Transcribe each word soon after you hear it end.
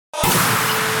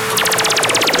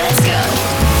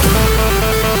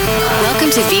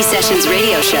to V-Sessions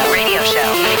Radio Show. V-Sessions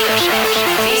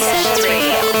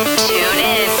Radio. Tune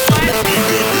in.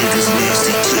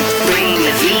 Bringing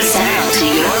the V sound to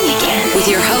your weekend with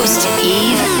your host,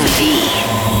 Yves V.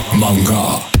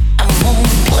 Manga.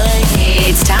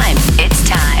 It's time.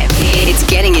 It's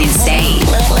getting insane.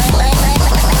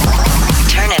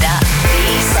 Turn it up.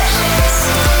 V-Sessions.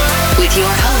 With your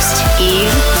host,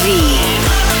 Yves V.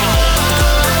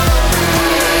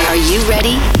 Are you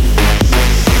ready?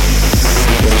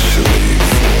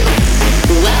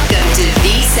 Welcome to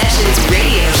V-Sessions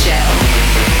Radio Show.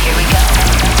 Here we go.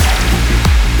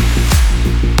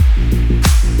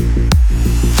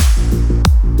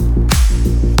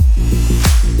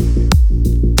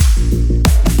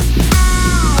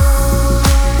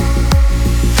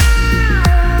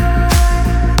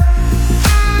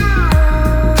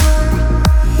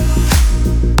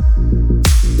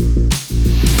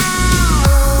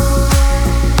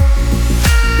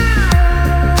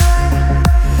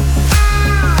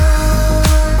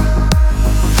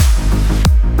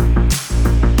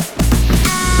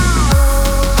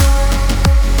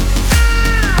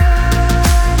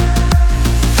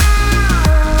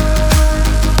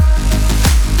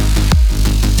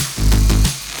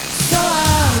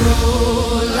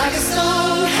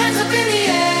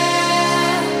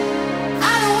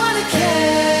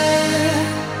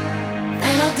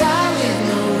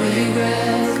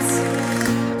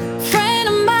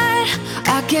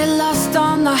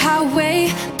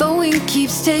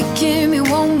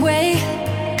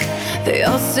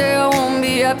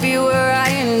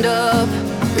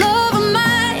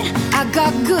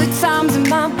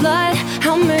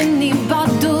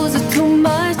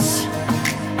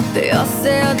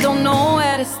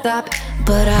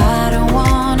 But I don't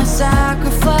wanna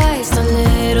sacrifice the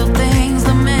little things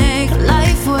that make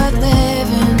life worth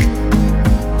living.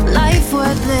 Life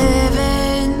worth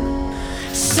living.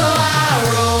 So I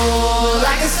roll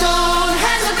like a stone,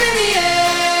 hands up in the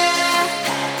air.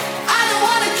 I don't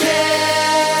wanna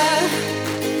care,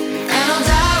 and I'll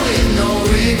die with no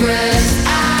regrets.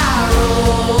 I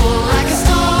roll like a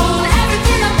stone,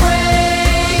 everything I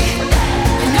break,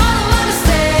 and all of my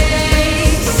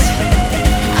mistakes.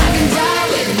 I can die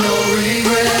with no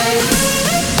regrets.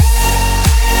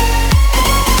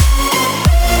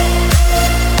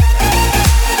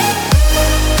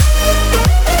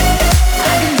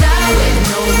 I can die with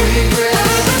no regrets.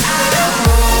 I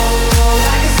roll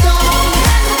like a stone,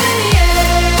 hands up in the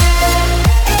air.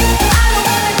 I don't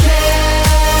wanna care,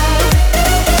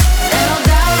 and I'll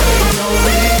die with no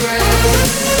regrets.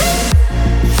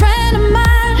 Friend of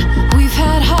mine, we've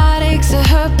had heartaches that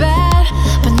hurt bad,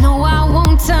 but no, I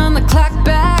won't turn the clock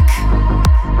back.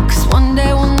 'Cause one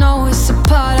day we'll know it's a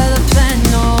part of the plan.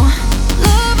 No,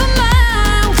 love of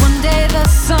mine, one day the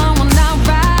sun will not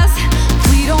rise.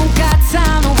 We don't got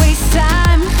time to waste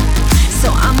time, so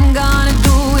I'm gonna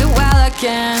do it while I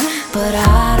can. But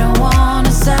I don't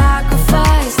wanna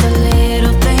sacrifice the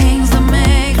little things that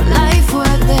make life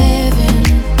worth living.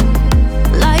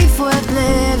 Life worth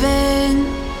living.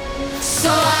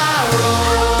 So I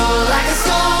roll like a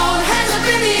stone, hands up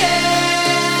in the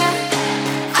air.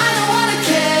 I don't wanna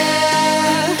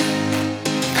care,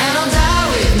 and I'll die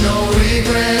with no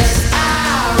regrets.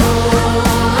 I roll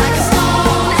like a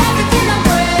stone, everything I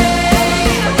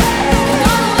break, and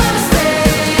all of my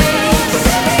mistakes.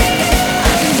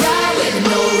 I can die with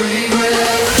no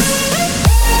regrets.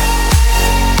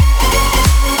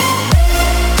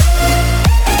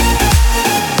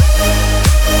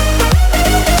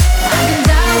 I can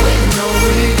die with no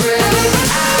regrets.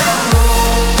 I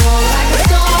roll like a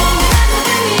stone, hands up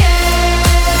in the air.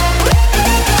 I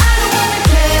don't wanna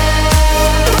care,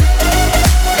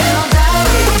 and I'll die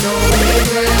with no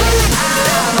regrets. I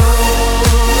roll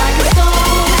like a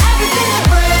stone, everything I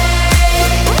break,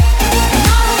 and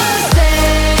all of my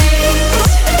mistakes.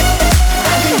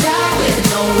 I can die with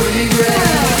no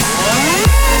regrets.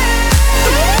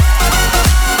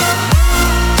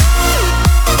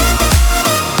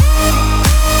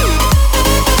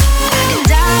 I can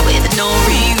die with no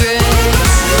regrets.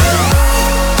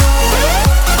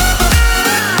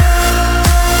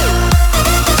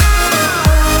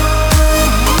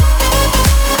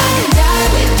 I can die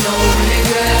with no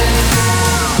regrets.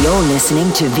 You're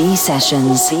listening to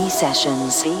V-Sessions.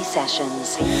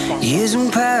 Years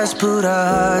won't pass, but our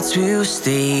hearts will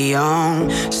stay young.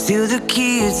 Still the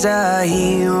kids our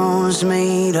heroes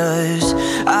made us.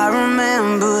 I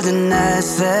remember the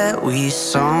nights that we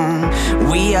sung.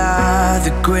 We are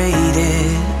the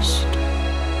greatest.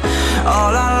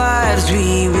 All our lives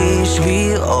we wish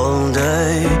we were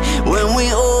older. When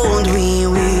we old we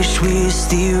wish we're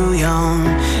still young.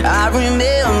 I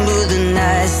remember the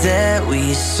nights that we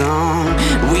song.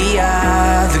 We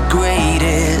are the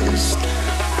greatest.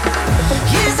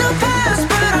 Years will pass,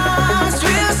 but our hearts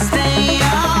will stay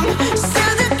young.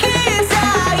 Still the kids,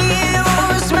 our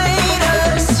heroes made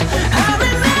us. I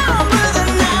remember the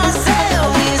nights that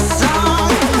we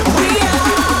sung. We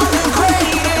are the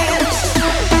greatest.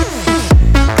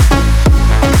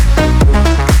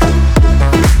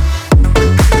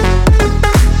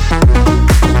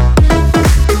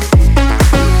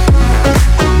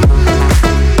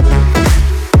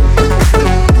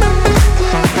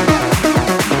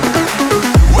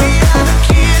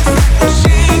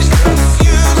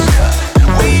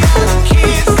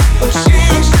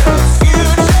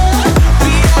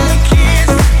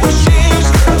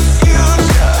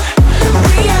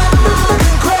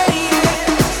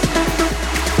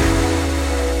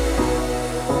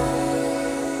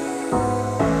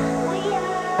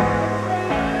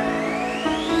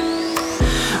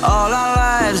 All our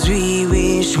lives we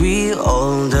wish we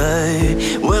older.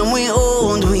 When we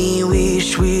old we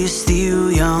wish we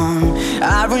still young.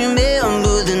 I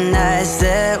remember the nights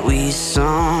that we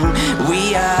sung.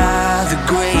 We are the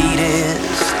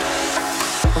greatest.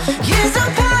 Years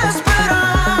will pass, but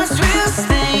our hearts will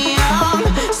stay young.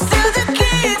 Still the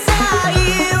kids, our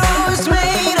heroes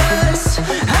made us.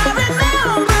 I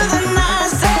remember the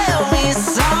nights that we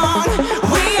sung.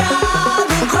 We are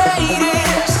the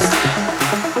greatest.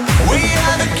 We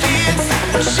are the kids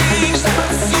who change the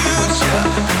future.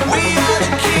 We are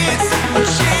the kids who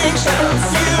change the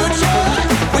future.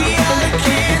 We are the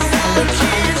kids, the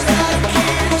kids, the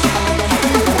kids.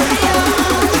 We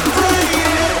are the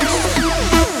greatest.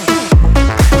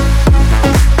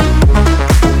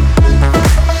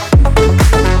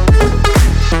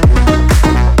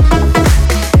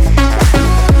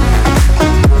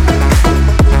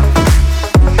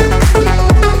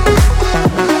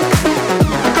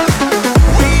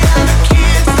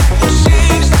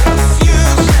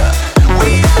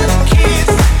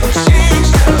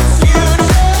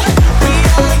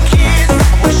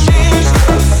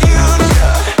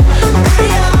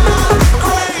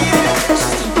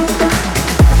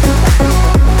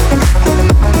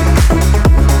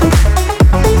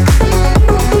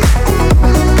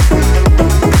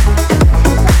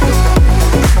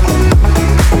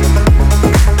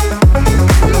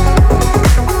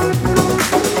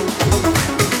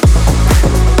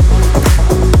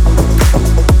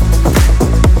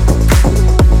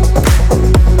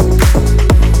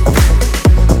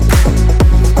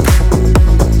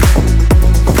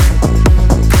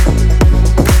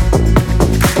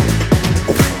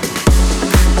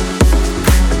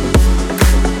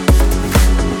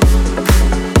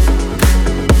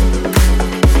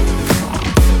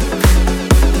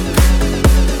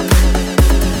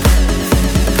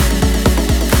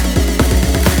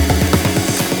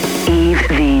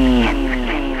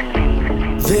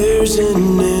 There's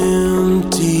an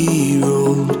empty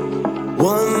road,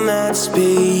 one that's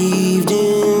paved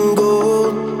in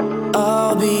gold.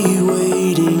 I'll be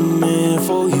waiting there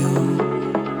for you.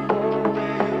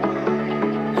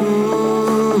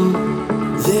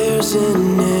 There's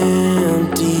an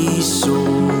empty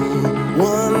soul,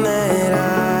 one that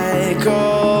I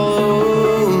call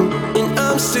home, and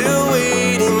I'm still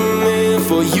waiting there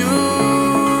for you.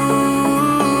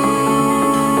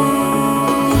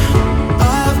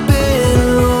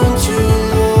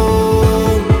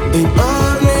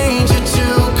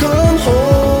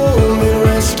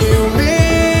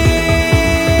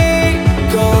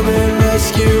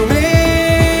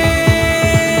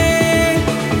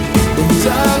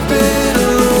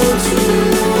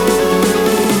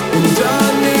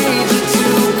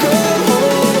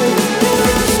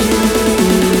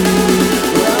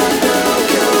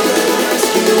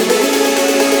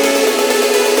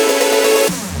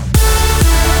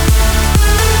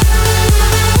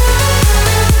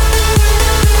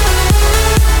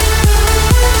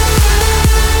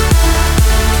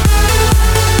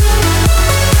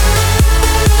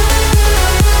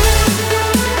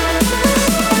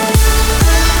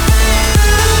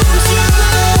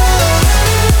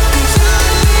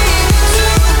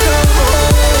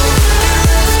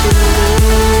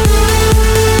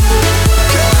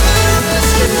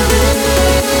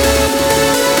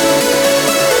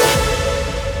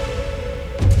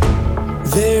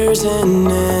 There's an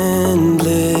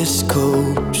endless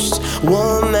coast,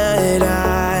 one that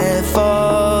I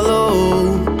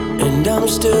follow, and I'm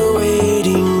still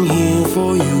waiting here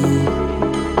for you.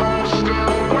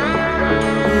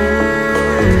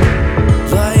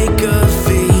 Like a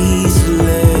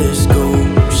faceless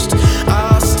ghost,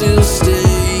 I'll still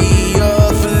stay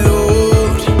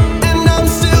afloat, and I'm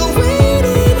still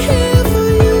waiting here for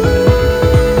you.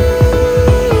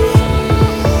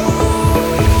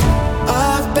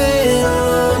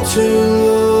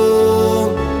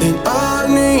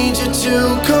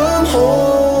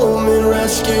 home and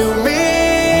rescue me.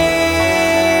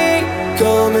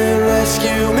 Come and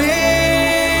rescue me.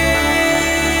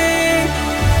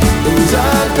 And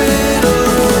I've been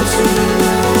alone too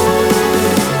long,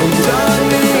 and I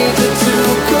need you to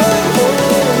come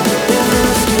home and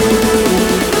rescue me.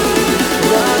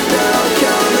 Right now,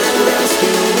 come and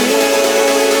rescue me.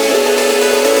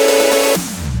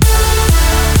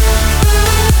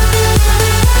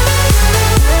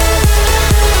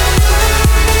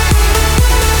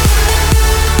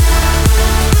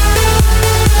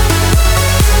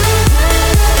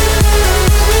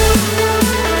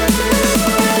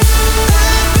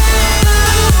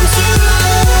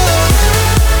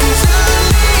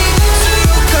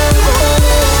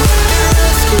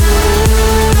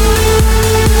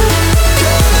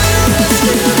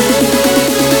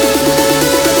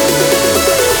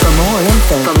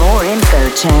 For more info,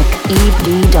 check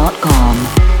Yves.com.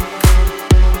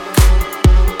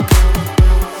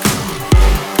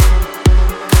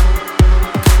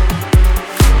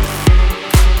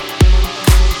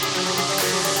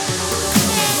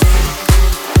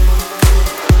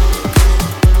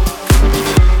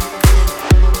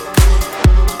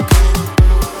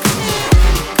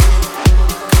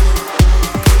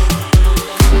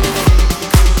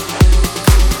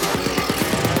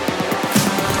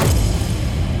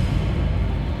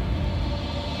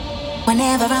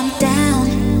 Whenever I'm down,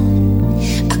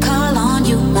 I call on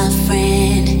you, my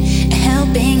friend. A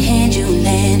helping hand you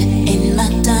lend in my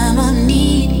time of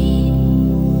need.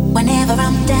 Whenever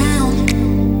I'm down,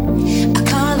 I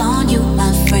call on you,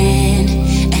 my friend.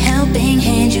 A helping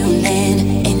hand you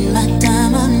lend in my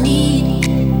time of need.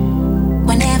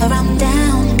 Whenever I'm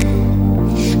down,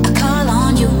 I call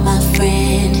on you, my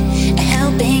friend. A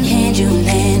helping hand you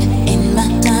lend in my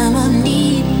time of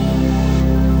need.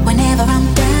 Whenever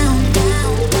I'm down.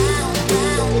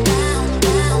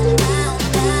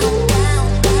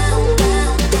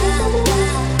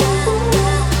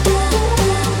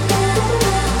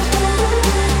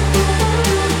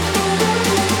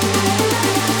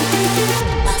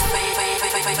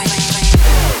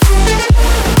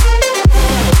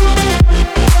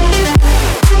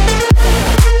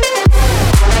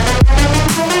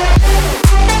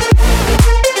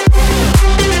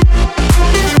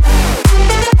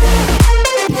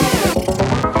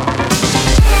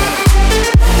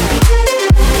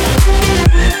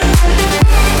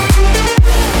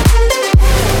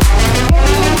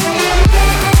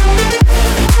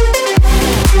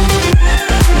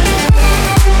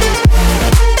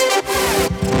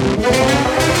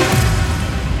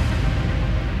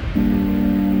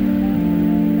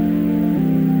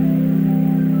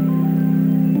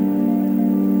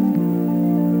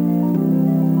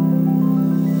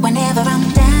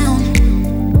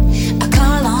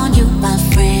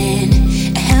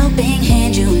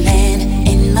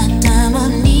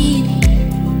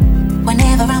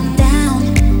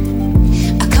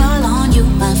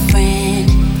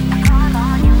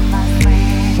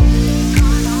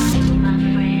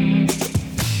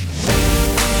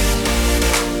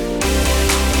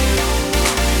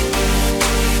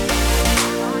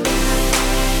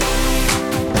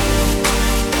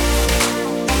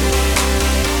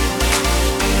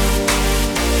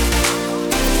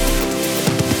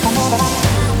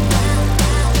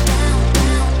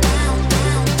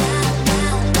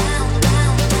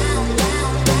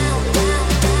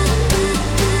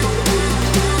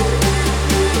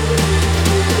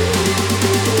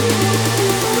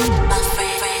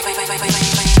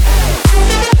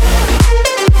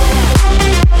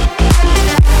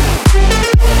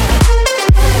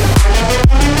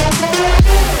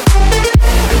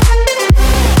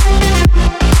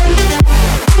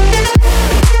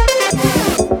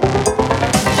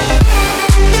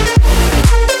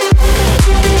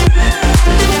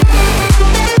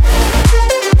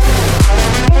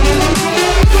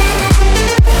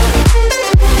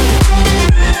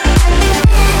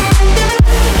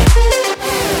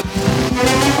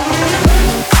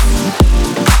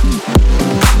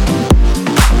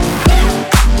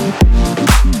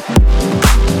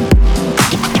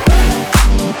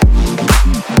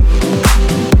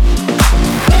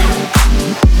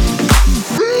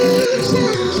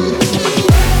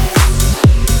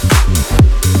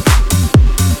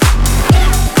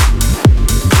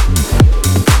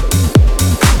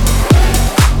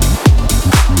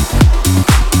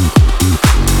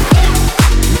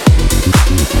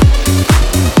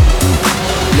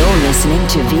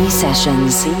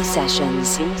 Sessions, C sessions,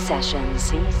 C sessions,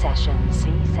 C sessions, C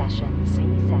sessions, C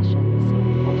sessions, C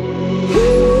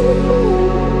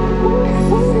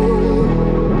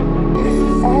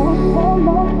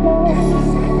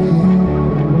sessions.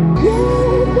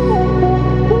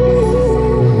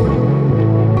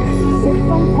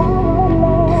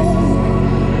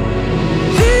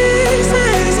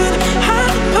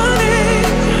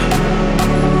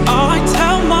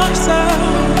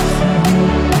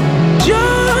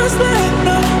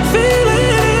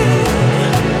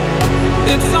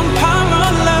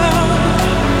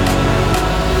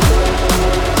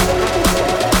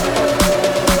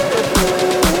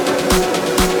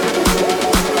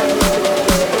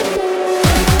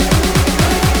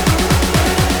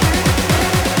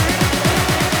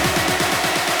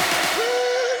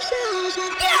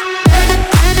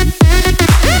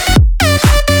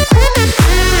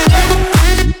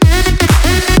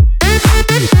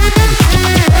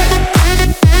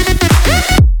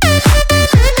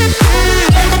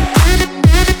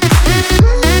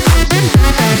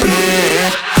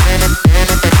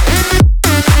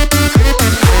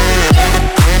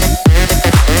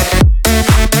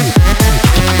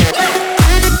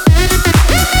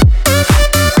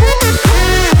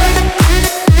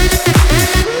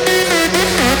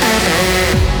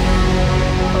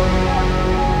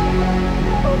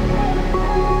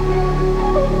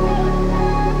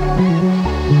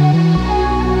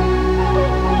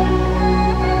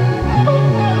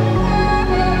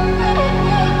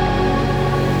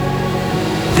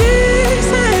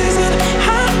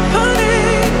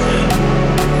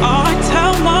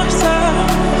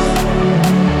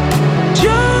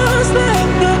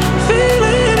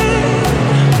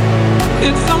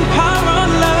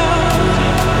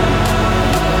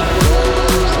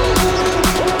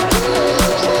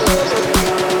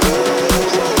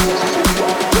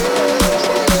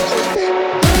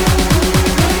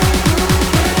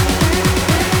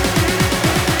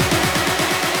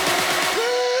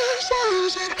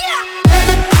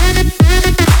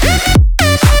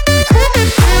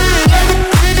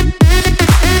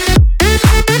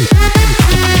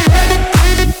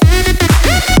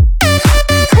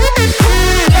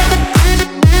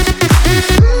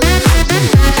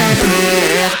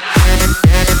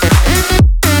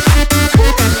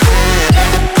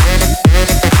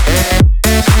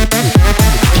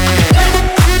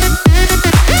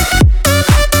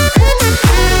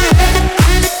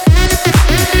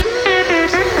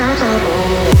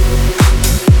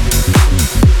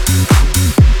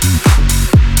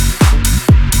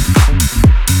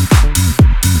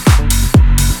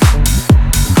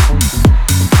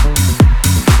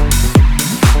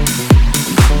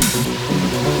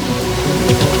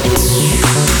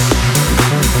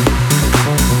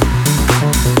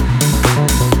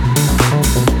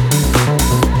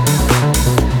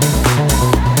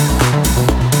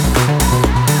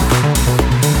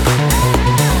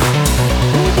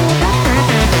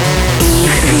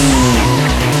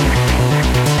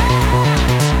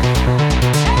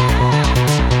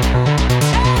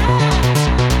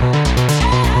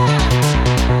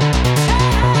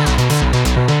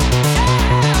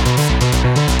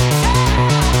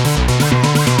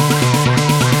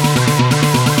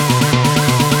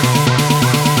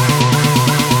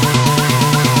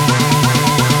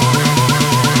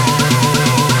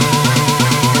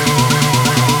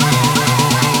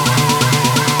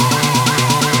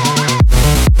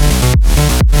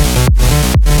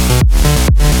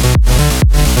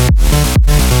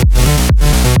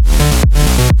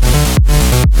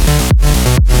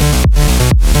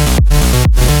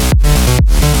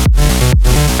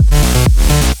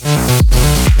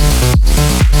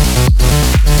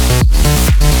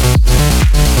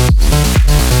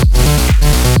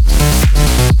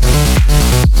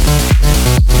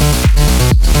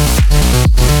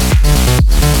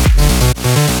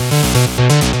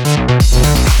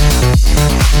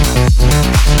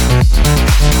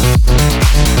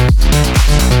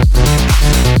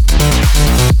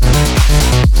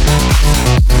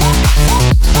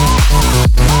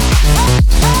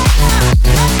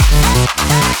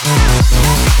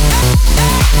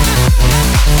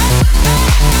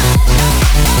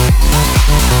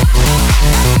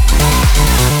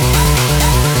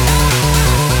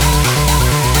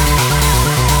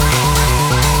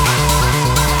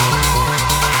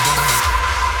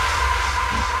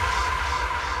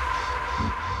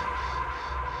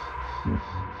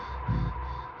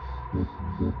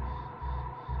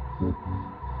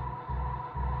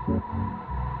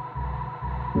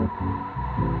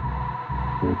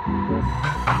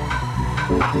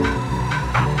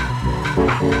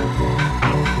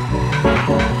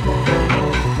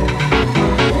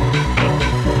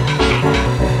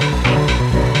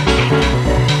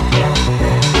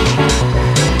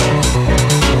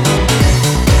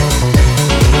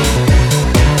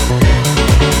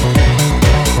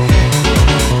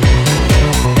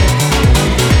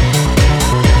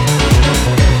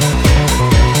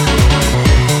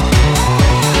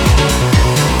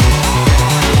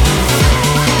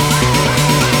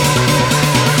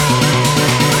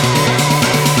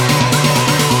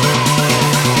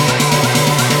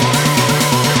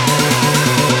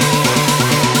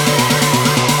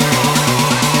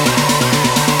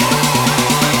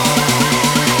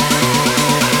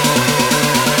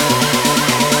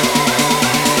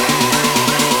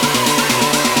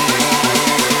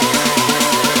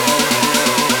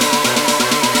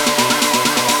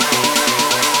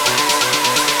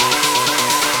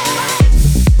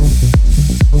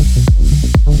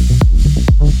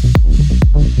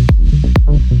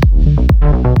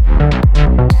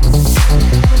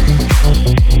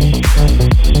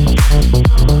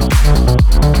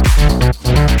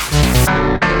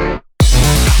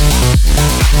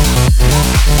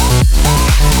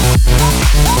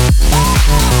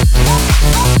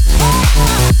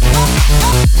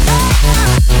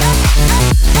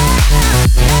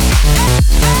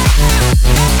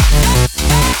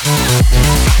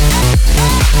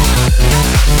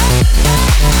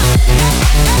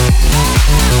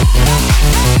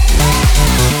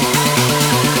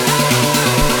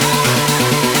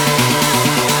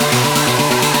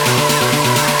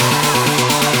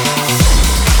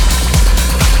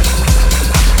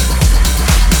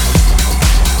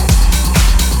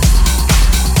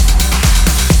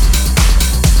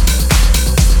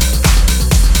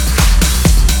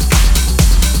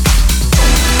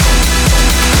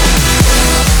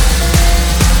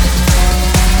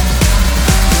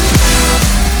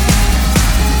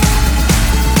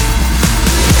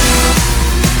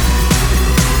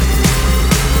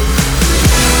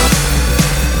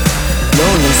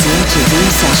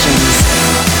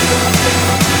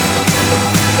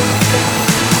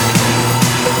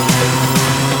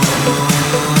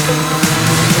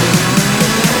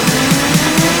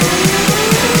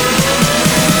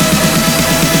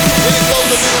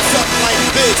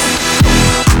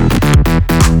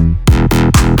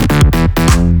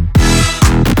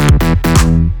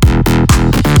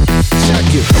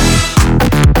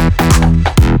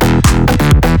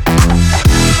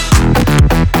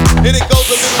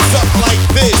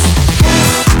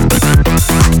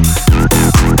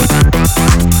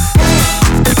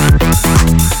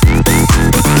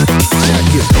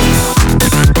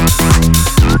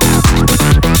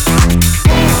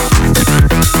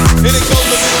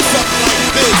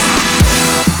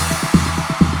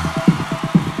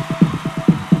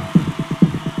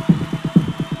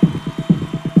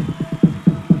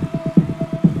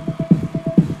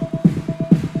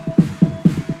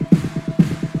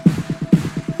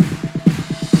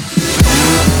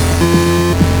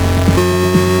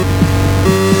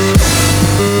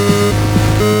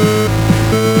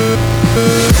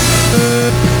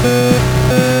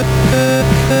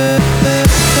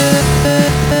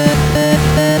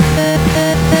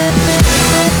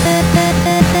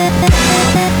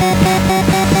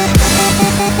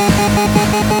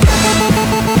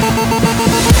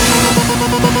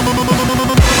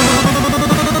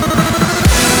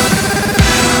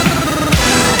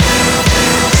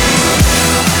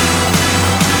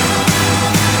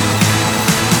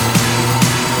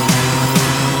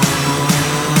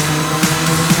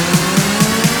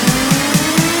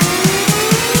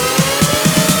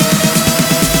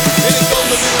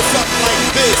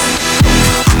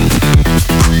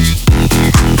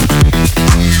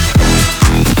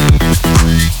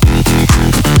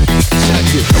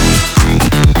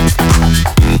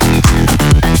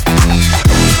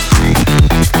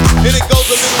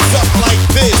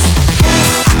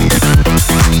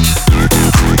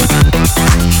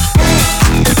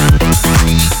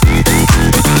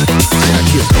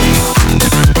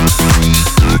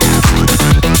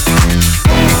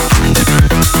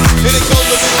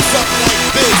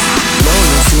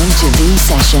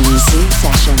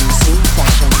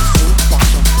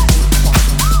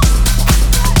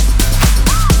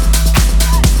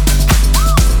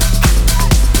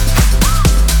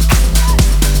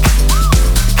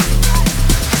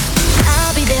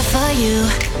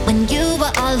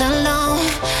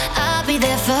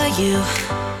 you.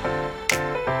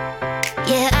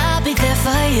 Yeah, I'll be there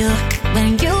for you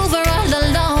when you were all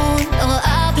alone. Oh,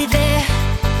 I'll be there.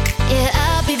 Yeah,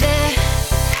 I'll be there.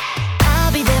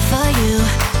 I'll be there for you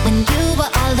when you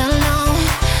were all alone.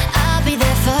 I'll be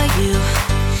there for you,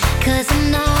 'cause I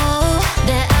know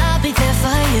that I'll be there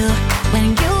for you when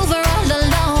you were all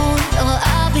alone. Oh,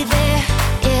 I'll be there.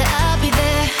 Yeah, I'll be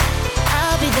there.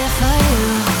 I'll be there for you.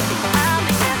 I'll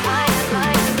be there for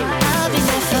you. I'll be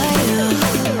there for you.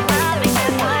 I'll be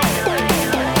there for you.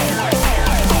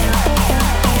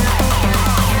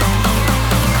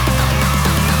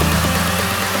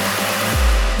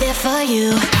 There for you.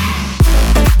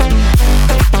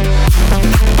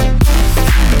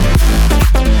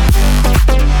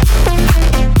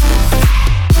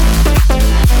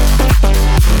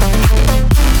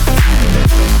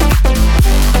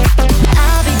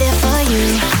 I'll be there for you.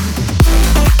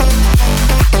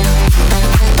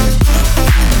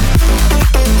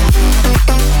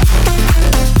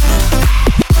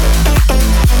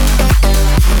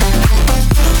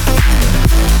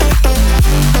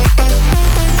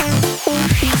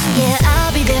 Yeah,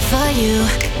 I'll be there for you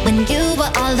when you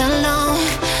were all alone.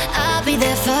 I'll be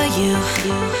there for you.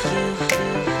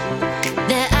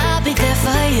 That I'll be there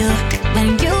for you when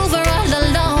you were all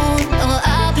alone. Oh,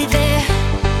 I'll be there.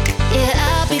 Yeah,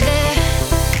 I'll be there.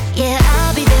 Yeah,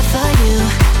 I'll be there for you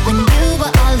when you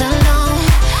were all alone.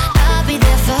 I'll be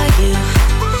there for you,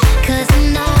 'cause I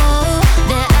know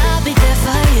that I'll be there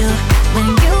for you when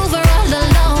you were all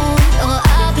alone. Oh,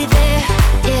 I'll be there.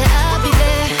 Yeah, I'll be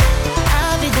there.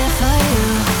 I'll be there for you.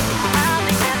 I'll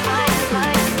be there for you.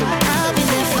 I'll be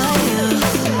there for you.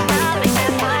 I'll be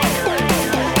there for you.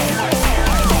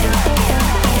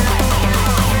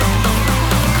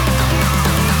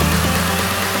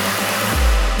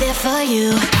 There for you.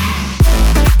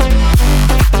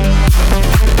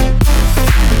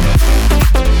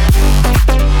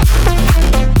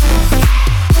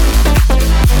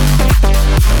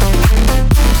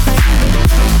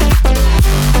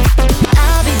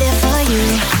 I'll be there for you.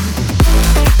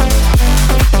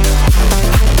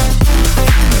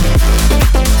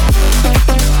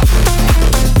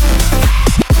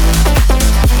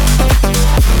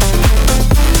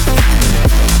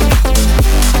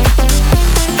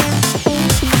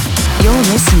 You're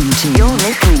listening to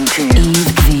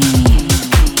Yves V.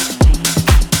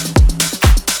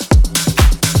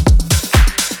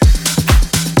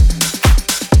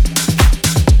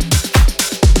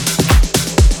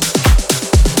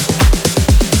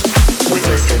 We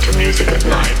listen to music at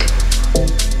night.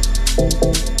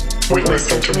 We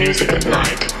listen to music at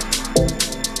night.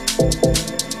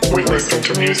 We listen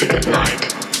to music at night.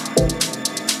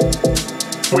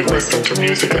 We listen to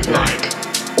music at night.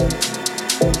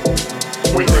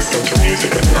 We listen to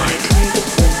music at night.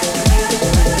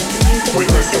 We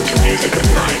listen to music at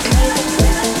night.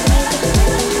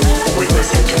 We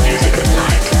listen to music at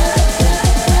night.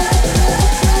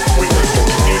 We listen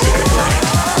to music at night.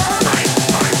 Night,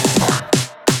 night, night.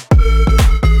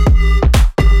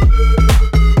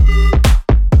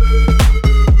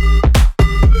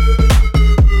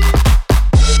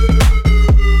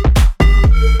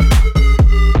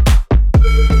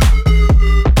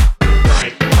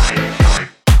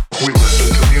 We listen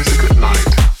to music at night.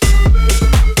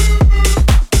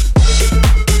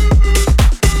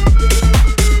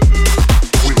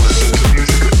 We listen to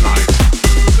music at night.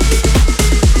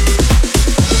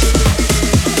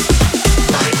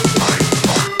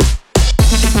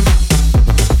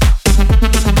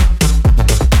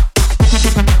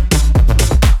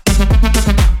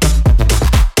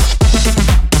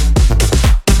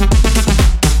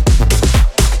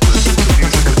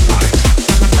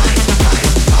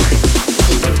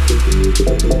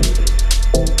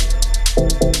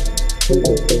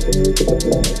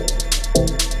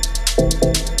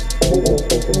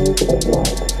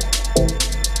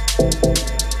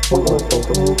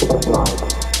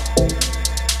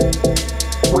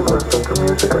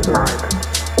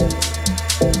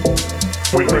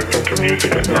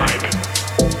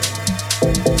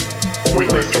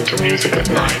 We listen to music at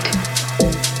night.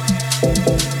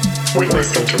 We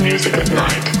listen to music at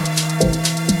night.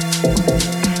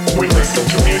 We listen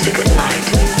to music at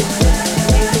night.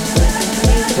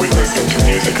 We listen to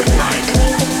music at night.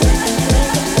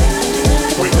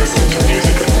 We listen to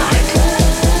music at night.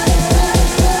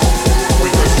 We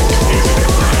listen to music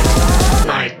at night.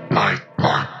 Night, night,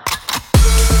 night.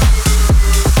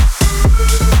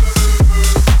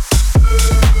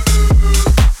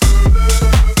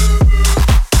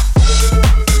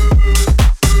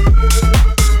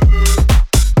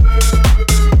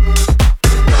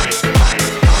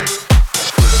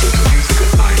 Listen to music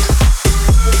at night.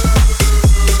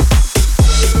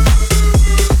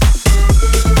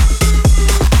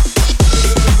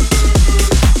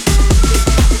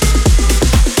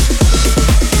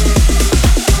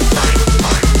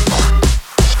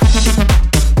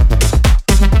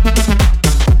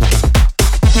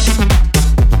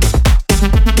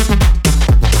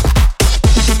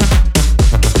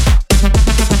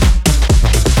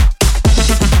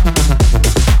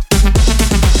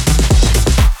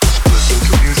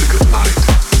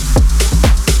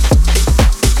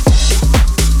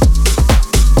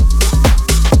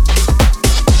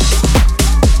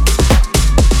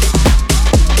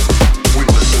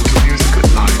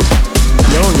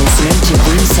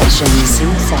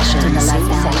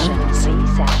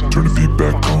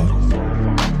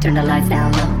 Turn the lights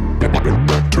down low.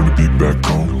 Turn the beat back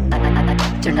on.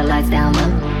 Turn the lights down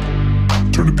low.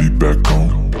 Turn the beat back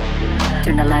on.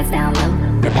 Turn the lights down low.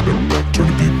 Turn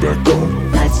the beat back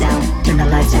on. Lights down. Turn the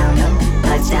lights down low.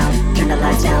 Lights down. Turn the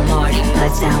lights down. Party.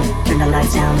 Lights down. Turn the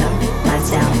lights down low.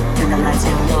 Lights down. Turn the lights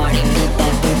down. Party. Beat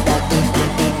back. Beat back. Beat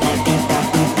back. Beat back. Beat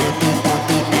back. Beat back. Beat back.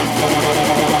 Beat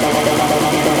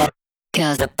back.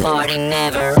 'Cause the party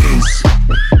never ends.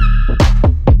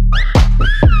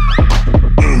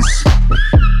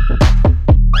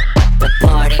 The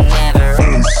party never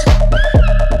ends.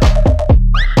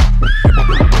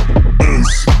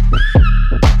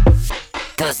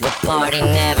 Cause the party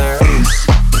never ends.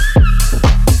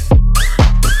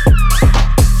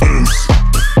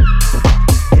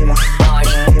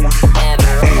 Party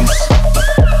never ends.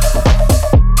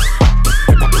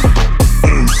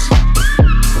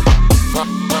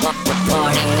 The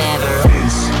party never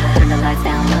ends. Turn the lights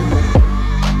down low.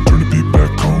 Turn the beat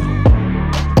back on.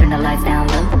 Turn the lights down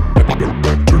low.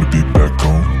 Turn the beat back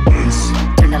on.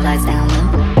 Turn the lights down low.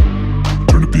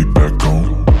 Turn the beat back on.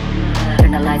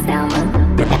 Turn the lights down low.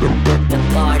 The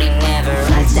party never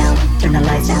lights down. Turn the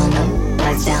lights down low.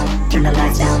 Lights down. Turn the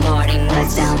lights down. Party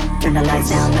lights down. Turn the lights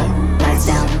down low. Lights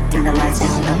down. Turn the lights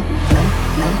down low. No,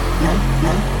 no, no,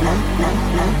 no, no, no,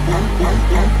 no, no, no, no,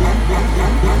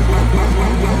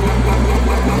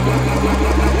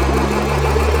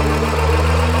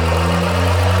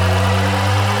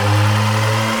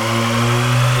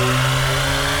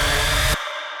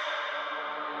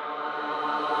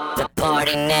 the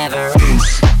party never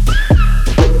ends.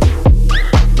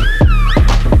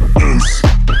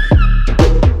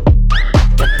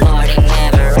 The party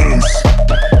never ends.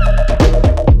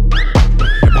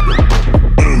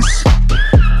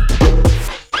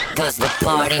 Cause the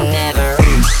party never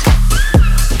ends.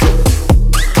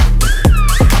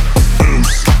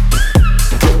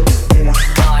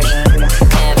 Party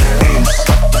never ends.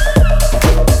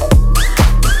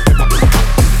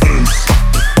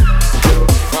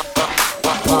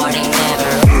 Party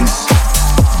never ends.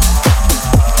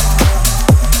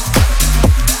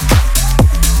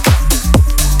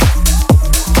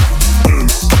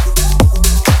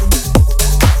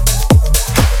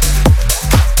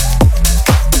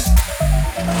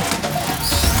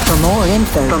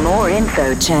 For more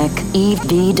info, check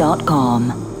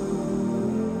yvesv.com.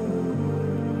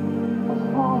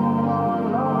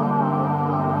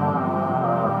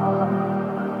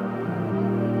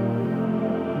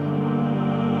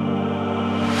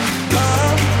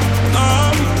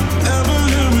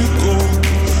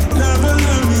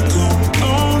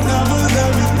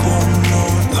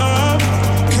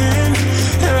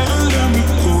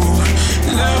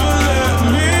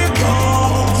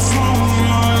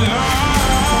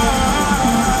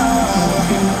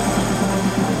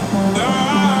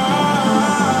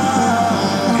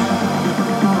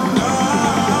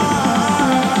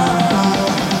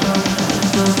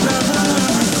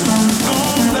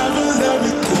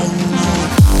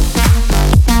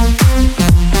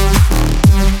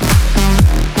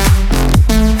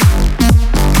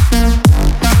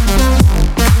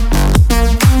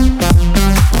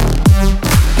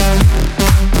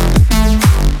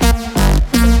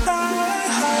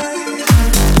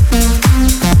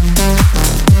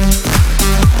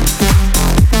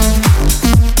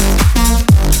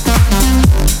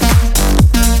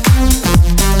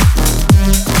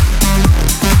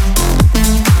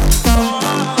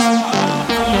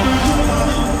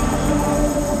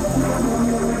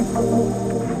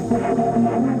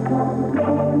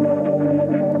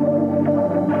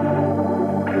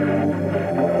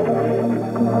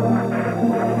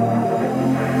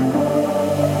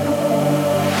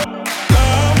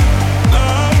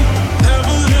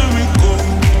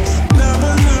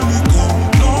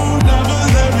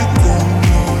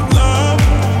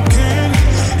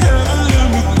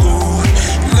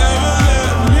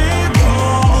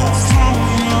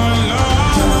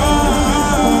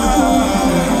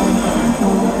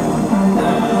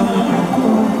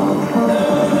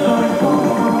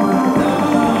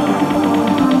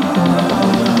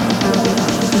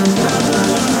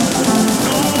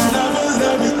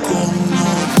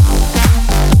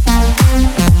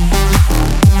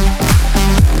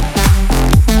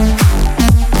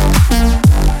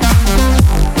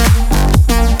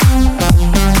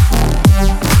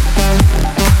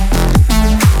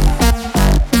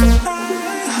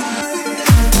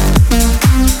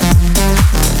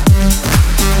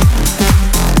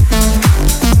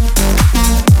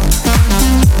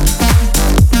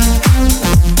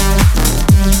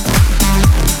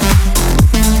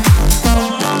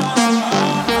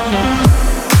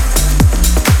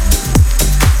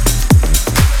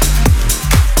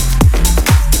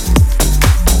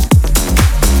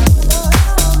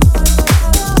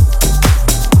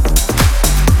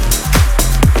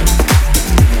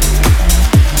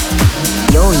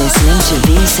 listening to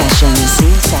V-Sessions.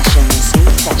 V-Sessions.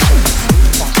 V-Sessions.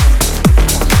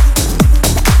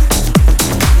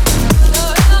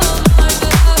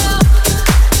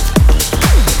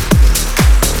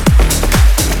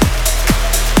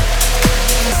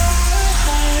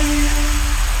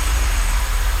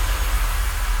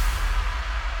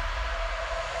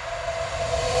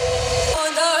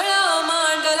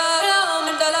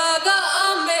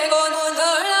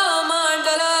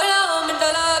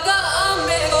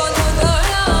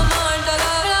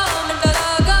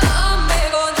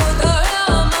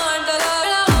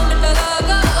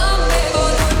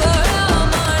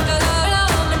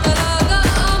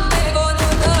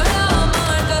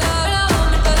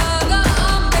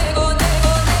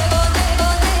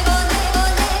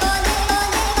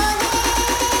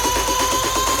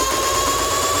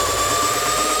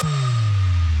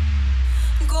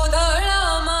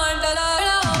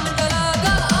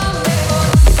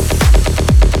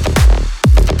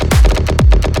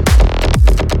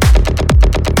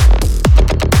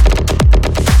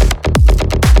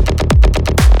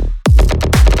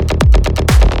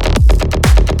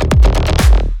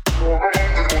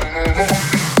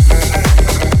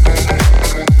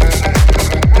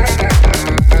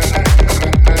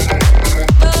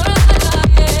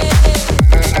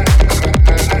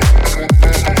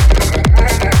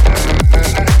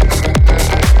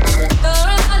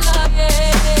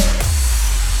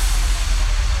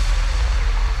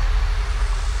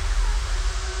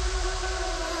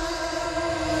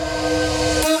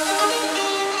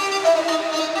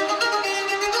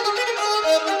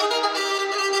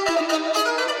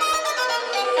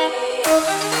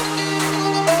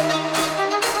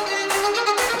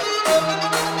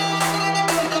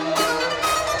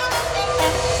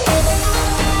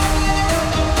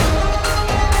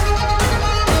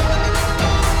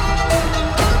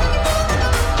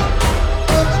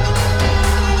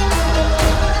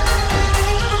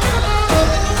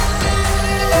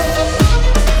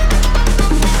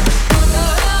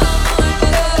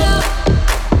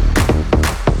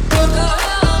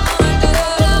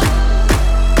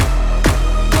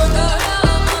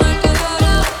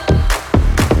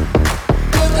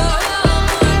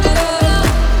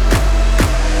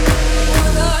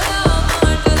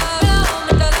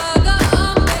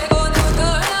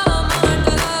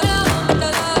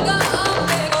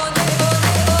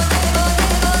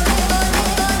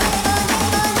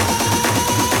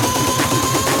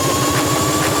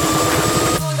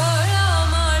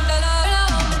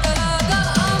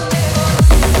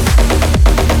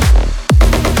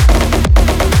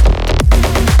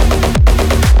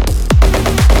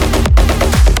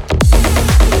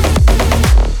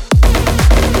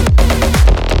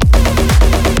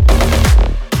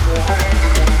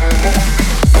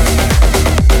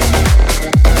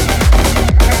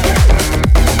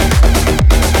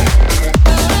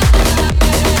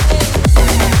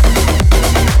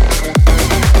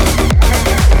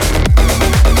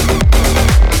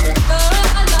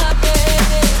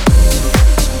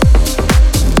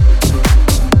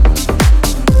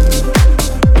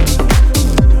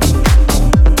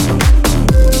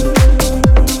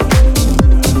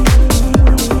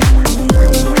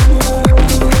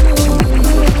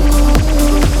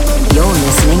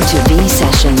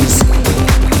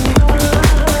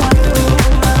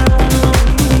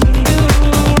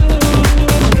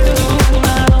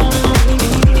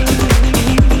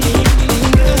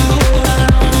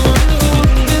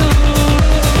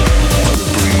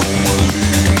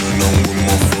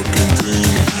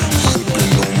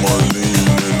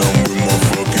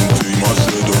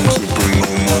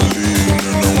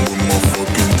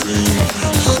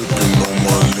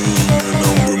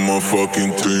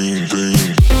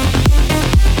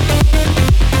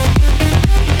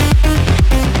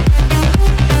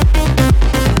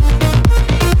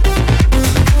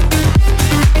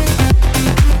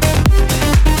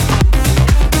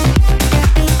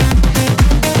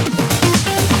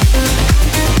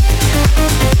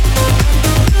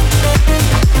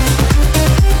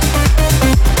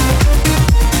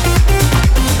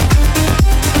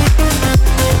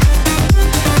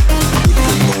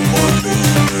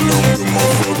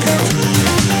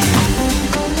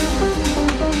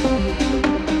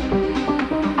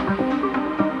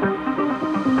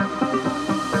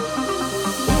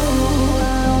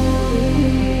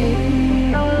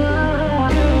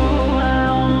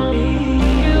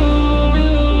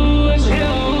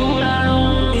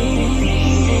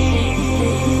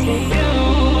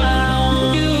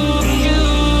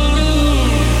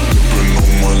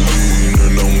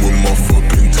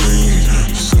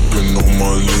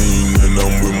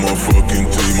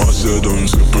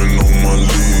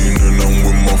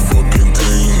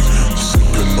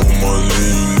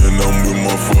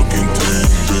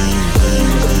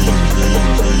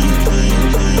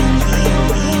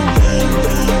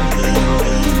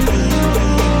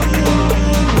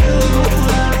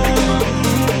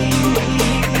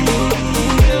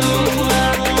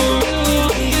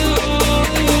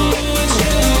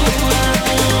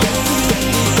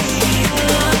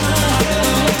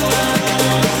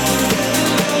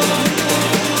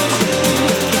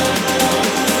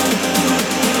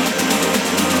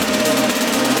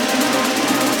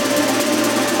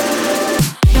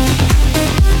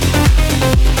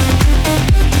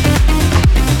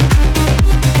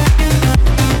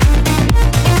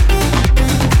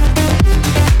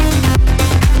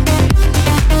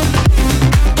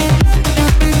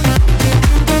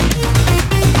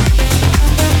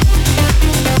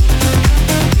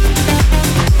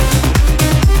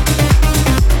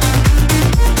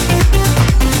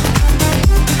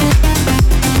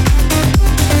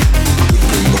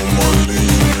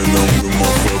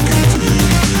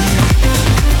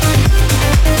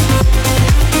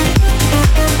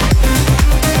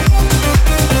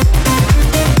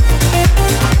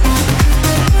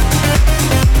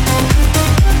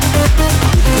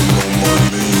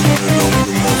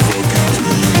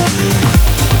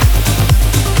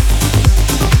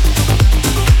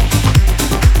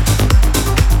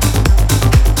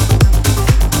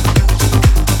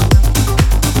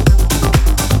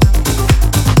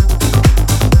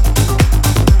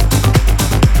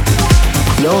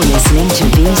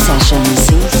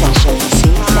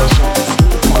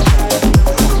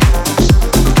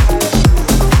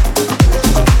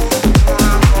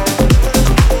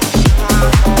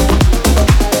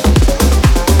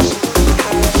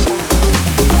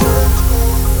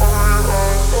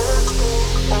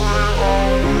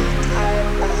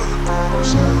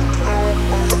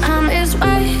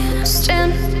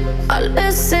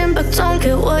 listen but don't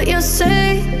get what you're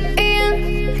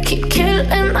saying. Keep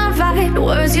killing my right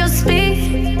words you're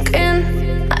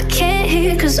speaking. I can't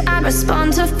hear cause I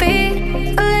respond to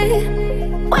feeling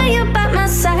when you're by my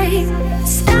side.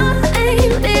 Stop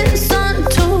aiming sun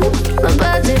to my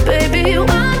body, baby.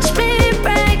 Watch me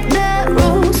break the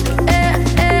rules.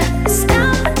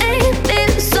 Stop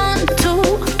aiming sun to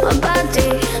my body.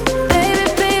 Baby,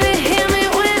 baby, hear me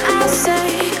when I say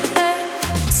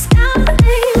stop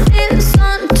aiming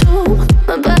sun to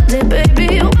my body,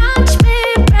 baby. Watch me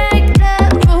break the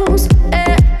rules.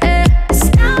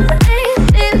 Stop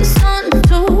aiming sun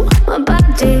to my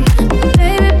body.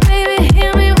 Baby, baby,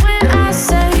 hear me when I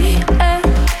say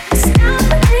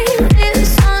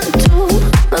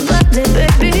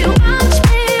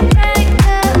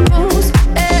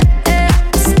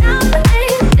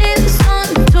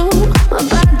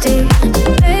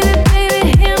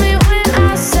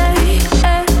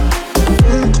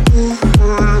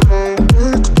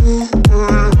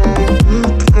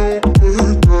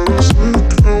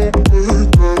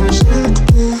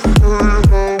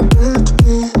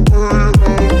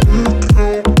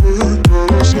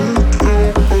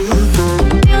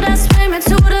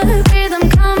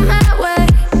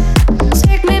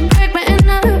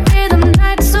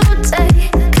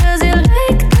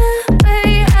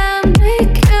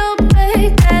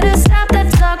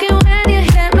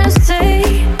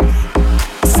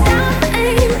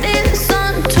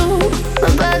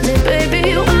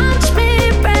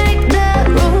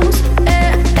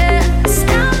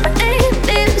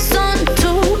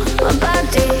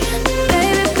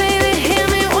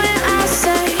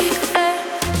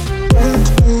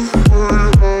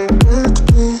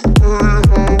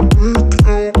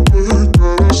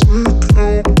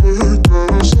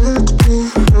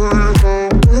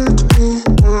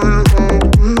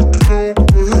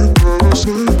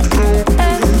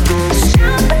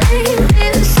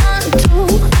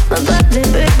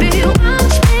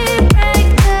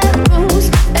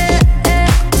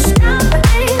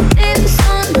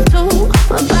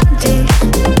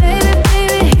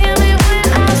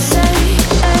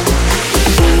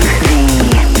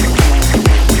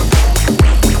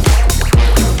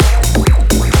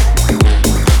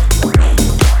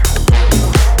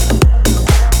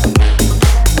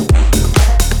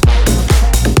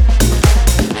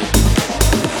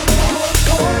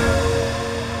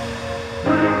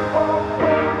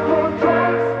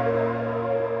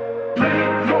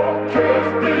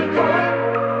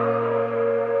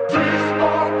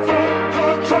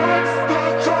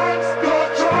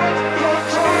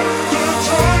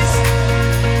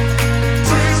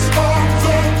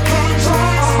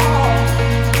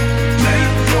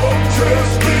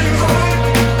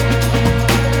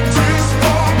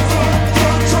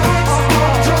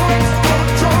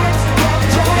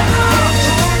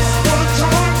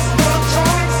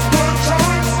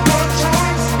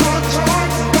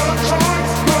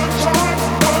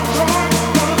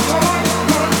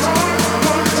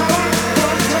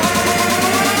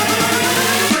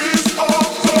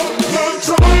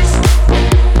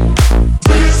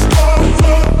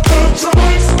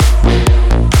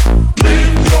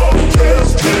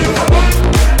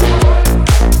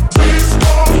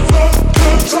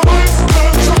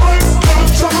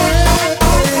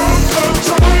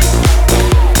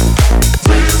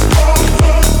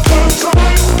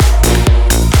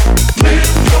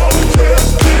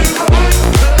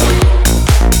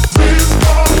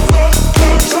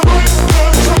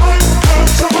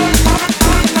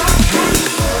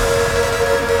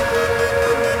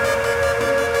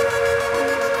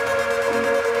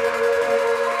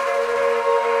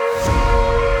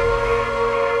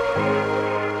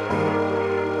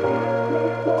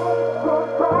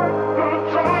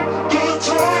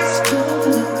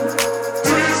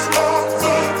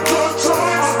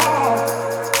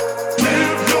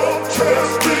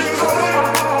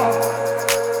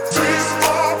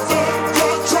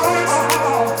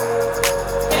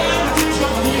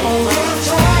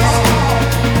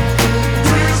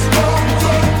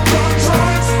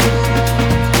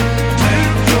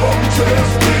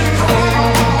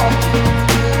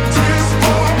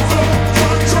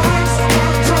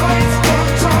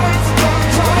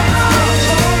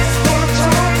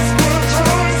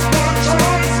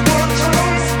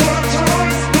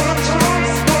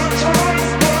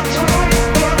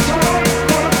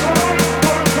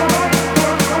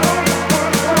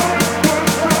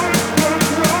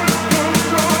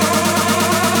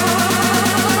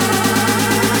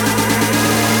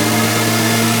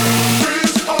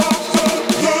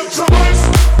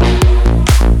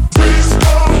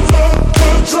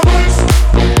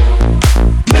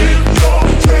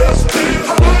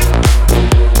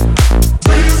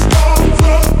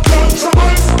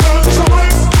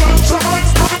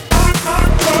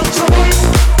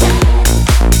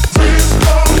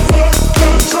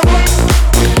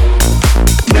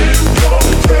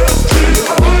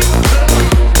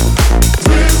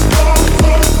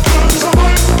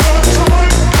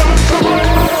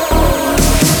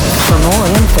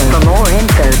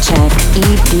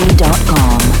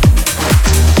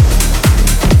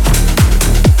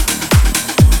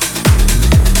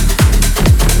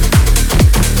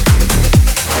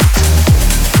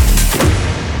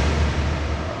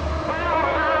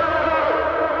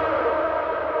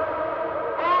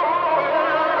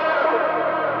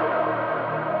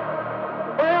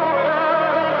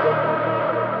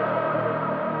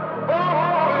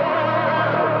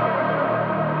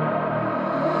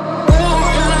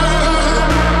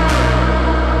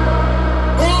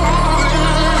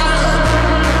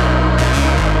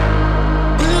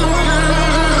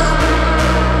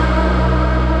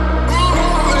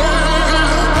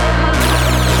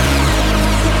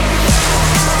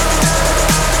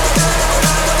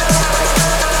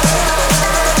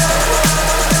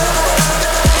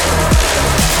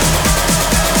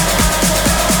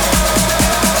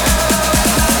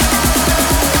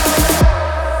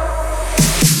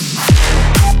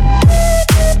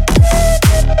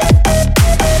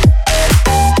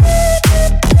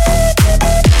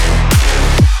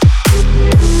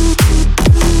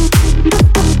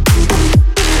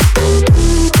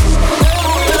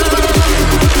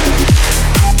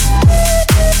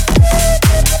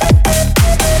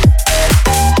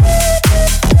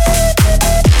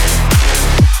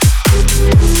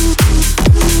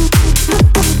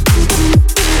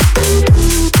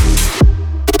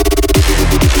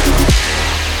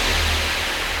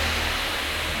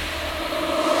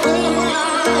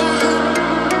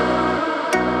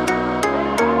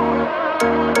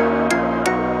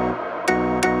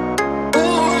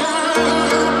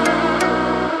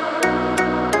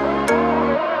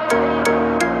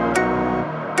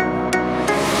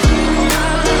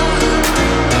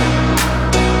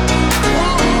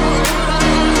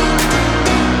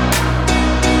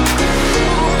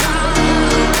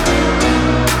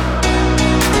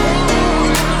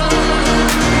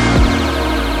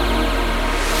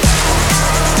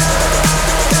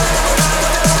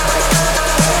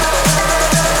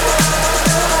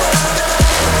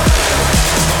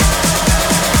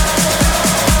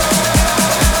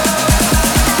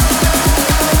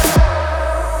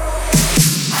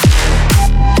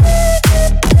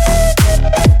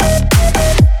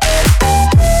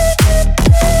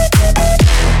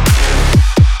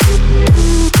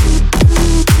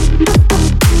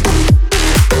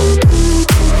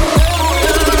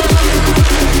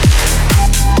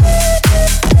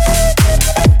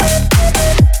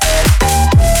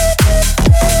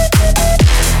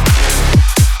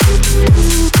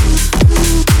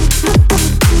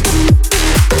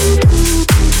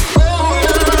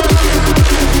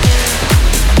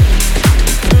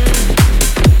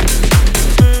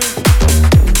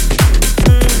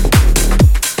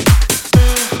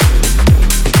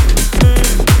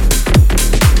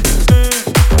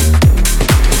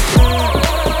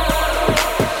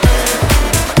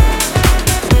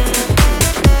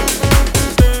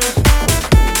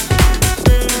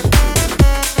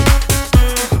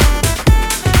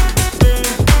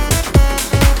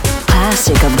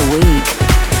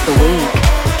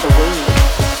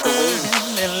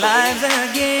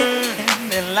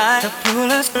lives to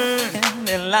pull us in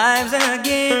their lives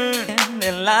again, in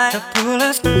their lives to pull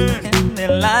us in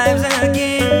their lives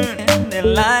again, in their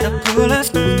lives to pull us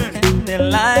in their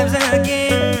lives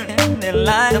again, in their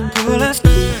lives to pull us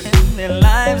in their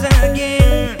lives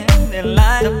again, in their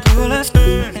lives to pull us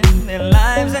in their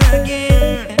lives again,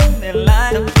 in their lives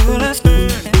to pull us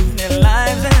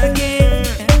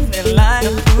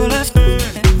in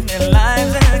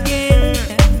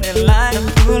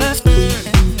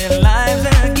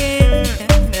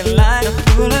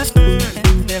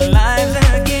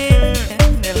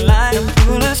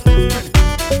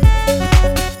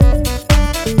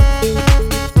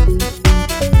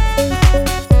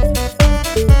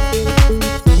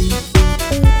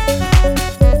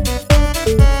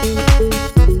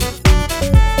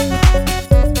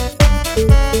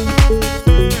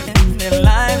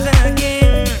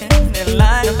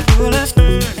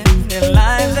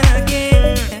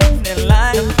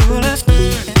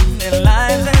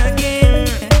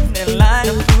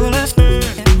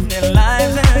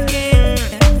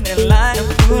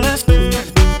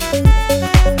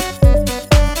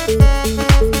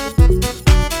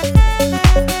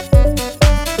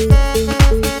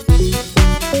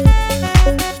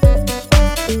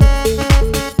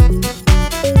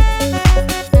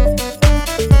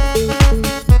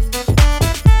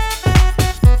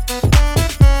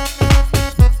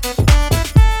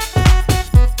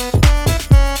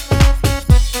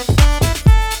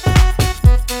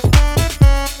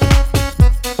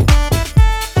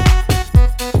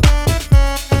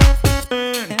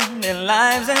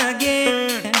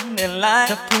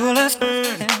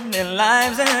their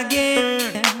lives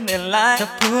again, in their lives to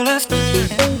pull us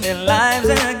in their lives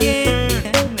again,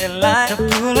 in their lives to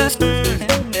pull us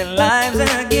in their lives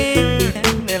again,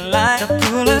 in their lives to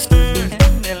pull us in their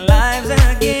lives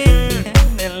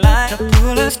again, in their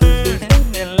lives to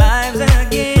pull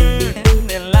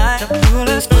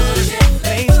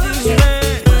us.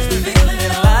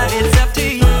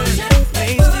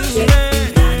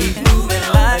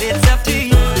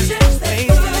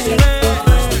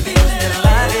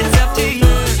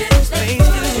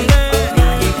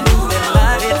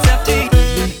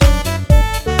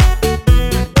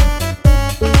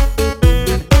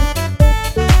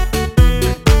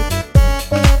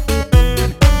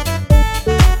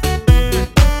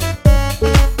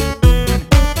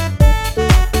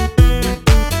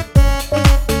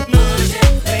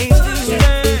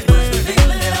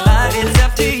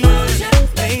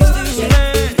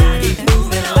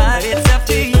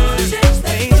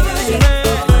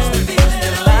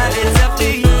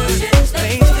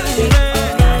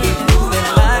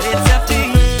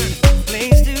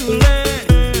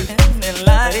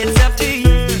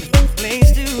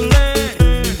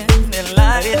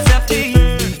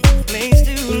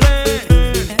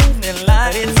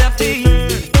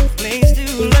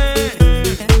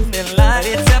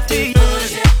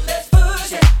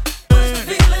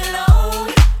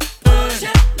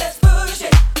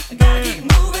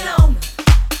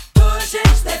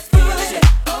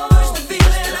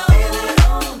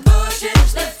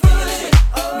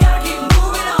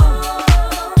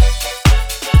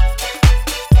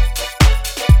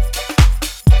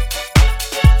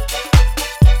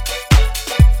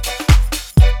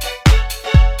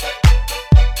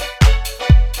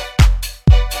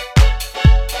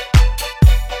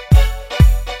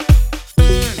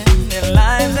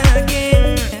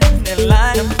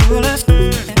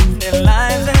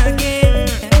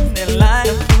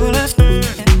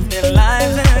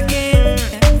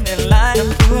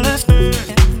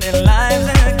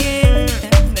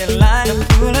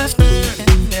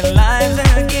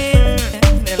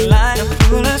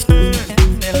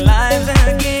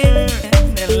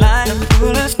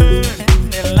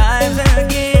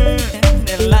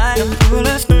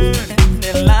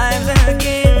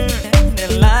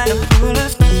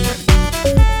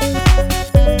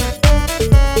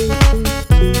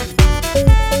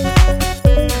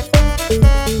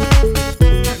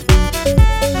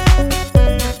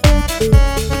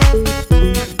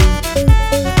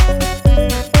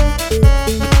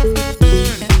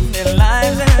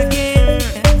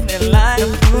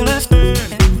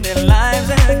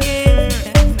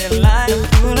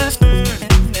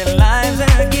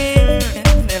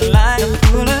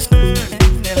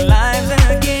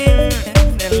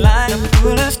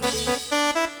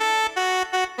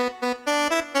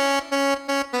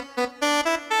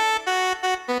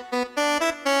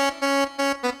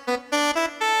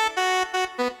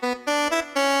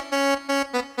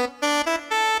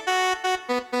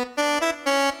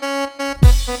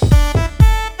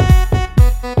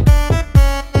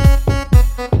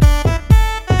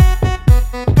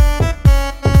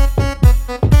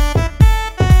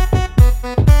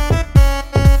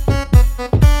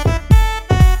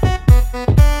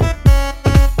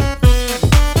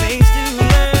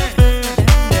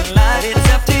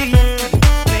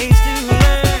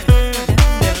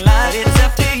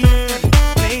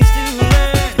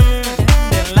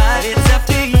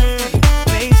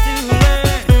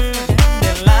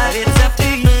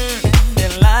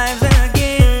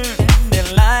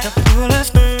 Their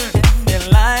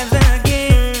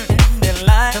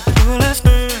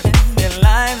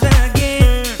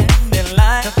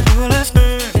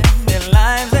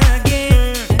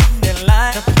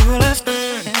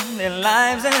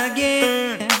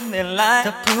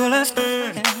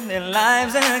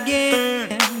lives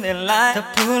again,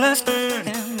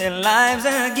 their lives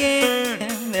again,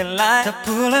 their lives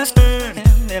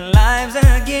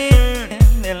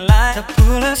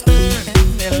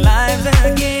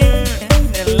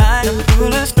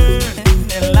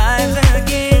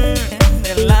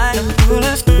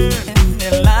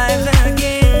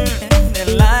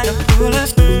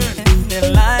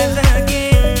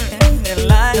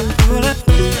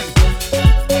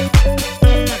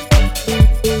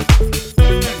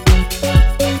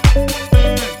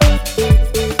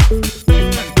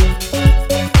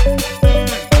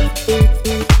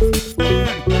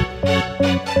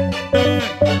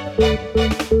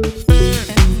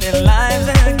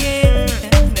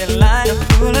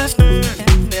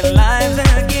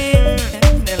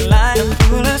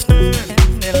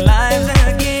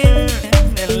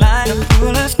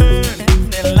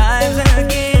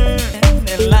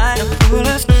pull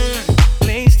us.